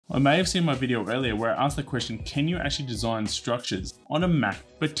I may have seen my video earlier where I asked the question, can you actually design structures on a Mac?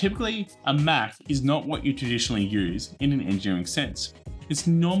 But typically a Mac is not what you traditionally use in an engineering sense. It's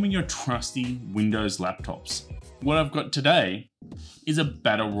normally your trusty Windows laptops. What I've got today is a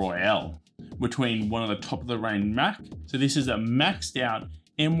battle royale between one of the top of the range Mac. So this is a maxed out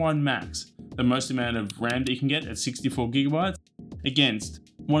M1 Max, the most amount of RAM that you can get at 64 gigabytes, against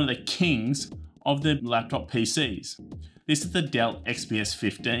one of the kings of the laptop PCs. This is the Dell XPS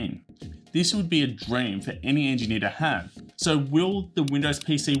 15. This would be a dream for any engineer to have. So will the Windows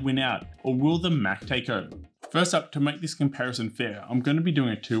PC win out, or will the Mac take over? First up, to make this comparison fair, I'm going to be doing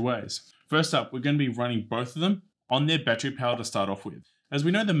it two ways. First up, we're going to be running both of them on their battery power to start off with. As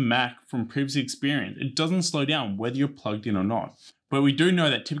we know, the Mac from previous experience, it doesn't slow down whether you're plugged in or not. But we do know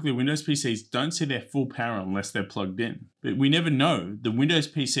that typically Windows PCs don't see their full power unless they're plugged in. But we never know, the Windows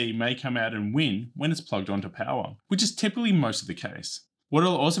PC may come out and win when it's plugged onto power, which is typically most of the case. What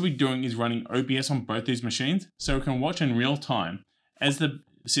I'll also be doing is running OBS on both these machines so we can watch in real time as the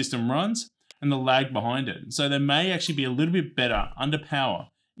system runs and the lag behind it. So they may actually be a little bit better under power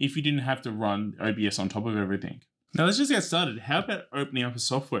if you didn't have to run OBS on top of everything. Now let's just get started. How about opening up a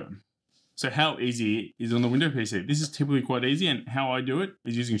software? So how easy is it on the Windows PC? This is typically quite easy, and how I do it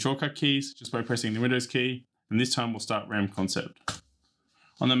is using shortcut keys just by pressing the Windows key, and this time we'll start RamConcept.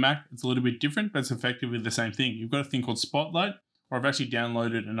 On the Mac, it's a little bit different, but it's effectively the same thing. You've got a thing called Spotlight, or I've actually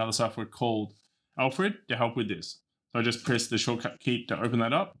downloaded another software called Alfred to help with this. So I just press the shortcut key to open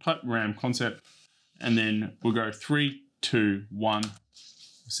that up, type RamConcept, and then we'll go 3, 2, 1.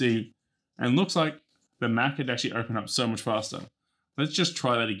 See, and it looks like the Mac had actually opened up so much faster. Let's just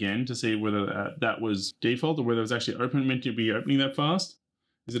try that again to see whether that was default or whether it was actually meant to be opening that fast.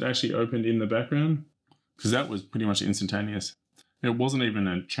 Is it actually opened in the background? Because that was pretty much instantaneous. It wasn't even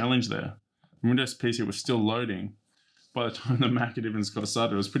a challenge there. The Windows PC was still loading. By the time the Mac had even got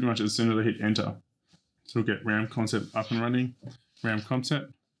started, it was pretty much as soon as I hit enter. So we'll get RamConcept up and running.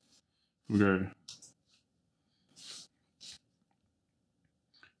 RamConcept. We'll go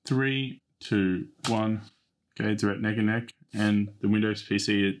 3, 2, 1. Okay, it's about neck and neck. And the Windows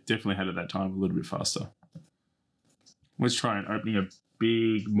PC, it definitely had at that time a little bit faster. Let's try and opening a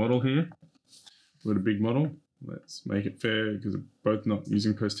big model here. We've got a big model. Let's make it fair because we're both not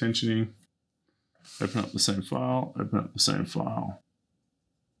using post-tensioning. Open up the same file, open up the same file.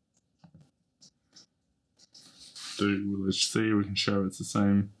 Let's see, we can show it's the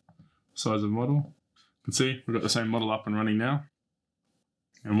same size of model. You can see we've got the same model up and running now.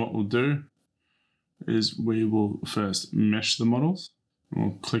 And what we'll do is we will first mesh the models.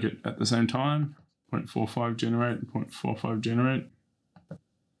 We'll click it at the same time. 0.45 generate, 0.45 generate.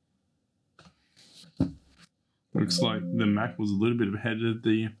 Looks like the Mac was a little bit ahead of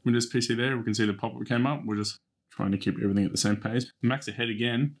the Windows PC there. We can see the pop-up came up. We're just trying to keep everything at the same pace. The Mac's ahead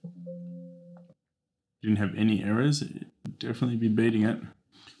again. Didn't have any errors. It'd definitely be beating it.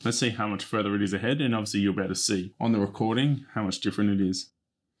 Let's see how much further it is ahead, and obviously you'll be able to see on the recording how much different it is.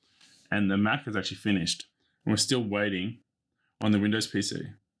 And the Mac is actually finished. And we're still waiting on the Windows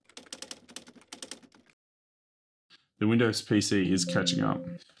PC. The Windows PC is catching up.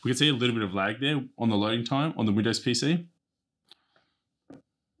 We can see a little bit of lag there on the loading time on the Windows PC.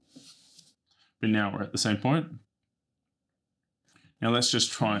 But now we're at the same point. Now let's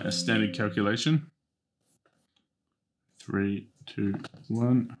just try a standard calculation. 3, 2,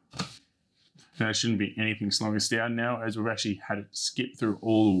 1. Now it shouldn't be anything slowing us down now, as we've actually had it skip through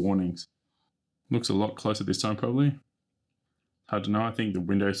all the warnings. Looks a lot closer this time probably. Hard to know, I think the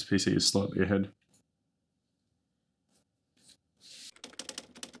Windows PC is slightly ahead.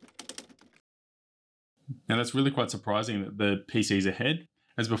 Now that's really quite surprising that the PC is ahead,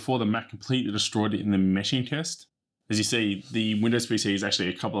 as before the Mac completely destroyed it in the meshing test. As you see, the Windows PC is actually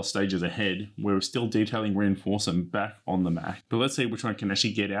a couple of stages ahead, where we're still detailing reinforcement back on the Mac. But let's see which one can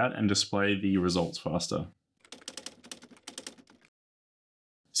actually get out and display the results faster.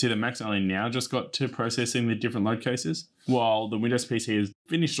 See, the Mac's only now just got to processing the different load cases, while the Windows PC has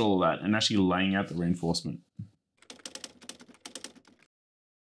finished all of that and actually laying out the reinforcement.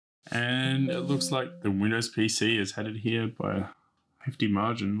 And it looks like the Windows PC is headed here by a hefty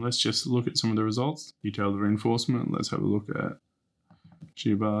margin. Let's just look at some of the results. Detail the reinforcement. Let's have a look at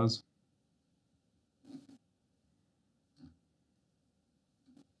shear bars.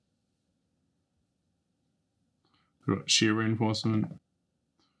 We've got shear reinforcement,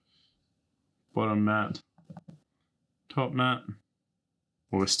 bottom mat, top mat.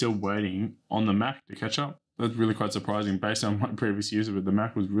 Well, we're still waiting on the Mac to catch up. That's really quite surprising based on my previous use of it. The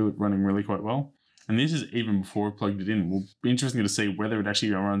Mac was running really quite well. And this is even before we plugged it in. It will be interesting to see whether it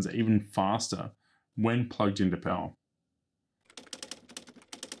actually runs even faster when plugged into power.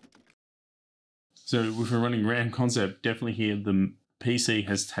 So if we're running RamConcept, definitely here the PC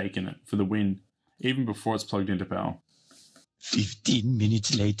has taken it for the win, even before it's plugged into power. 15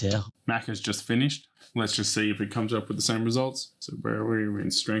 minutes later. Mac has just finished. Let's just see if it comes up with the same results. So where are we? We're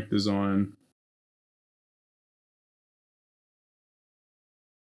in strength design.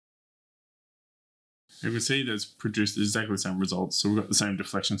 You can see that's produced exactly the same results. So we've got the same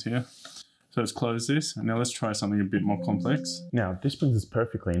deflections here. So let's close this, and now let's try something a bit more complex. Now, this brings us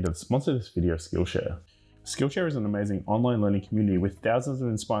perfectly into the sponsor of this video, Skillshare. Skillshare is an amazing online learning community with thousands of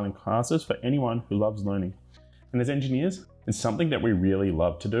inspiring classes for anyone who loves learning. And as engineers, it's something that we really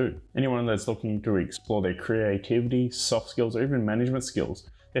love to do. Anyone that's looking to explore their creativity, soft skills, or even management skills,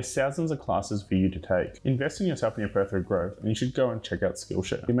 there's thousands of classes for you to take. Invest in yourself and your personal growth, and you should go and check out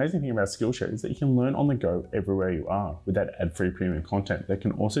Skillshare. The amazing thing about Skillshare is that you can learn on the go everywhere you are with that ad-free premium content that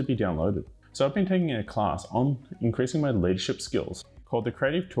can also be downloaded. So I've been taking a class on increasing my leadership skills called the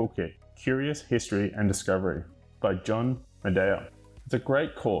Creative Toolkit, Curious History and Discovery by John Medea. It's a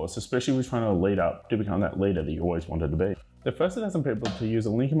great course, especially if you're trying to lead up to become that leader that you always wanted to be. The first 1,000 people to use a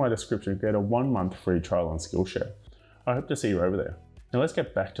link in my description get a 1-month free trial on Skillshare. I hope to see you over there. Now let's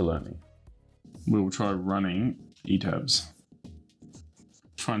get back to learning. We'll try running Etabs.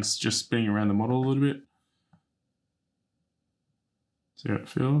 Try and just spinning around the model a little bit. See how it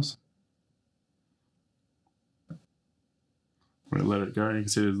feels. We'll let it go. You can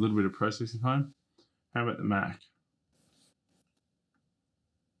see there's a little bit of processing time. How about the Mac?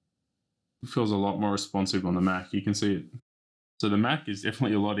 It feels a lot more responsive on the Mac. You can see it. So the Mac is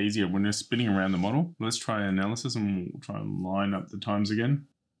definitely a lot easier when you're spinning around the model. Let's try analysis and we'll try and line up the times again.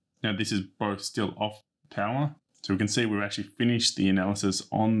 Now this is both still off power. So we can see we've actually finished the analysis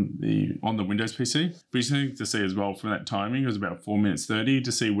on the Windows PC. But you need to see as well from that timing, it was about 4 minutes 30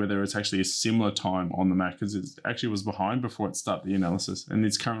 to see whether it's actually a similar time on the Mac, because it actually was behind before it started the analysis. And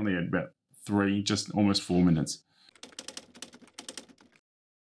it's currently at about 3, just almost 4 minutes.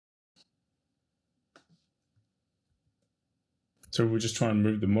 So we'll just try and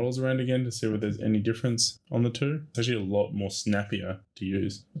move the models around again to see whether there's any difference on the two. It's actually a lot more snappier to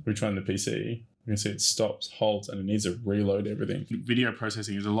use. We're trying the PC. You can see it stops, holds, and it needs to reload everything. Video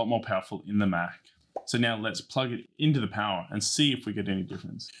processing is a lot more powerful in the Mac. So now let's plug it into the power and see if we get any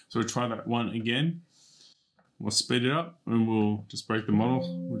difference. So we'll try that one again. We'll speed it up and we'll just break the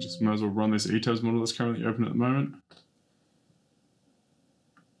model. We just might as well run this Etabs model that's currently open at the moment.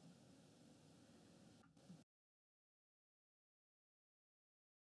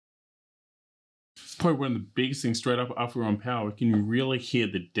 Probably one of the biggest things straight up after we're on power, we can really hear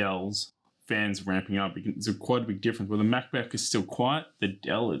the Dell's fans ramping up. It's quite a big difference. Where the MacBook is still quiet, the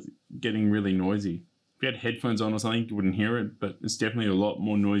Dell is getting really noisy. If you had headphones on or something, you wouldn't hear it, but it's definitely a lot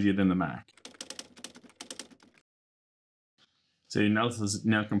more noisier than the Mac. So the analysis is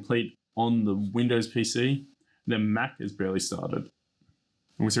now complete on the Windows PC. The Mac is barely started.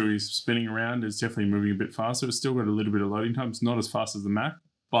 And we see we're spinning around, it's definitely moving a bit faster. It's still got a little bit of loading time. It's not as fast as the Mac,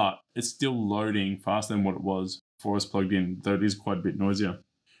 but it's still loading faster than what it was before it's plugged in, though it is quite a bit noisier.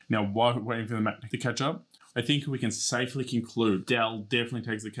 Now, while we're waiting for the Mac to catch up, I think we can safely conclude Dell definitely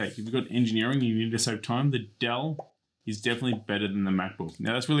takes the cake. If you've got engineering and you need to save time, the Dell is definitely better than the MacBook.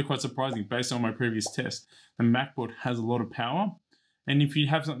 Now, that's really quite surprising based on my previous test. The MacBook has a lot of power, and if you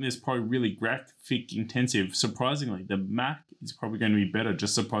have something that's probably really graphic intensive, surprisingly, the Mac is probably going to be better,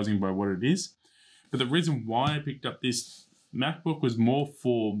 just surprising by what it is. But the reason why I picked up this MacBook was more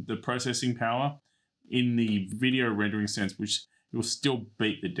for the processing power in the video rendering sense, which it will still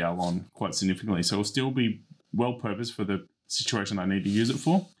beat the Dell on quite significantly. So it will still be well purposed for the situation I need to use it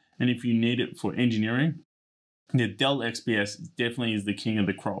for. And if you need it for engineering, the Dell XPS definitely is the king of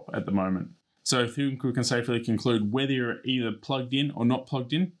the crop at the moment. So I think we can safely conclude whether you're either plugged in or not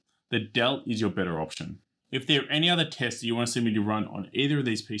plugged in, the Dell is your better option. If there are any other tests that you want to see me to run on either of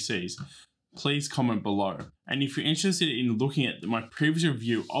these PCs, please comment below. And if you're interested in looking at my previous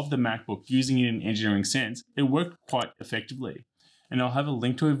review of the MacBook using it in engineering sense, it worked quite effectively. And I'll have a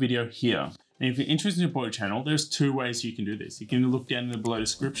link to a video here. And if you're interested in support the channel, there's 2 ways you can do this. You can look down in the below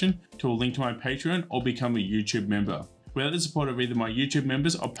description to a link to my Patreon or become a YouTube member. Without the support of either my YouTube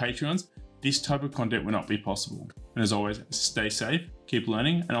members or Patreons, this type of content would not be possible. And as always, stay safe, keep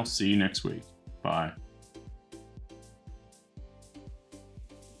learning, and I'll see you next week. Bye.